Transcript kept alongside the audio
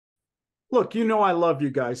Look, you know I love you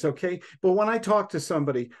guys, okay? But when I talk to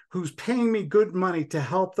somebody who's paying me good money to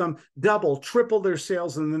help them double, triple their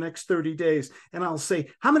sales in the next 30 days, and I'll say,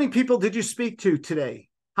 how many people did you speak to today?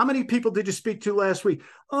 How many people did you speak to last week?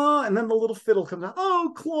 Oh, and then the little fiddle comes out.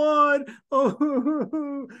 Oh, Claude.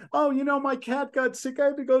 Oh, oh, my cat got sick. I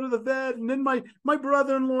had to go to the vet. And then my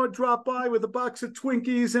brother-in-law dropped by with a box of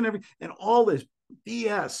Twinkies and everything, and all this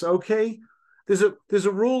BS, okay? There's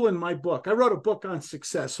a rule in my book. I wrote a book on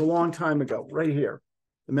success a long time ago, right here.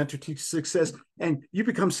 The Mentor Teaches Success. And you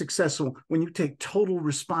become successful when you take total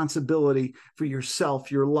responsibility for yourself,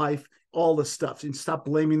 your life, all the stuff, and stop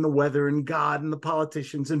blaming the weather and God and the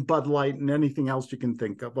politicians and Bud Light and anything else you can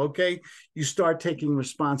think of, okay? You start taking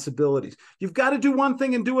responsibilities. You've got to do one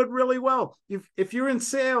thing and do it really well. If you're in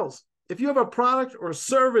sales, if you have a product or a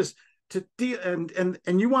service to deal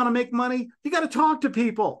and you want to make money, you got to talk to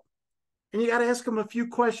people. And you got to ask them a few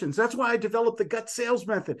questions. That's why I developed the gut sales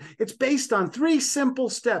method. It's based on 3 simple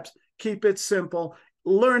steps. Keep it simple.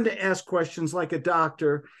 Learn to ask questions like a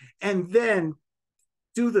doctor, and then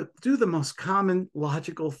do the most common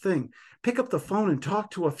logical thing. Pick up the phone and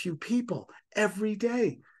talk to a few people every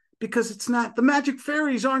day, because it's not, the magic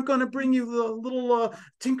fairies aren't going to bring you the little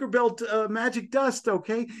Tinkerbell magic dust,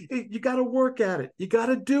 okay? You got to work at it. You got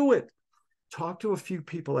to do it. Talk to a few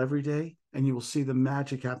people every day, and you will see the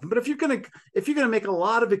magic happen. But if you're gonna make a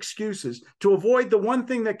lot of excuses to avoid the one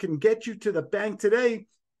thing that can get you to the bank today,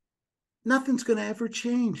 nothing's gonna ever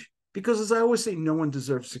change. Because as I always say, no one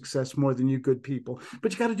deserves success more than you good people.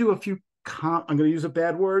 But you got to do a few. I'm going to use a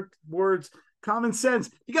bad words. Common sense.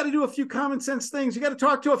 You got to do a few common sense things. You got to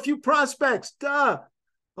talk to a few prospects. Duh.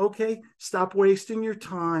 Okay. Stop wasting your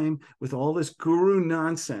time with all this guru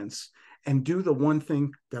nonsense, and do the one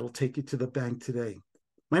thing that'll take you to the bank today.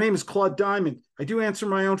 My name is Claude Diamond. I do answer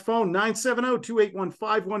my own phone,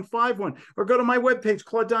 970-281-5151, or go to my webpage,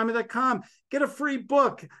 claudediamond.com. Get a free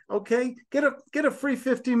book, okay? Get a free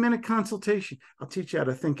 15-minute consultation. I'll teach you how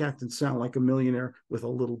to think, act, and sound like a millionaire with a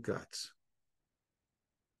little guts.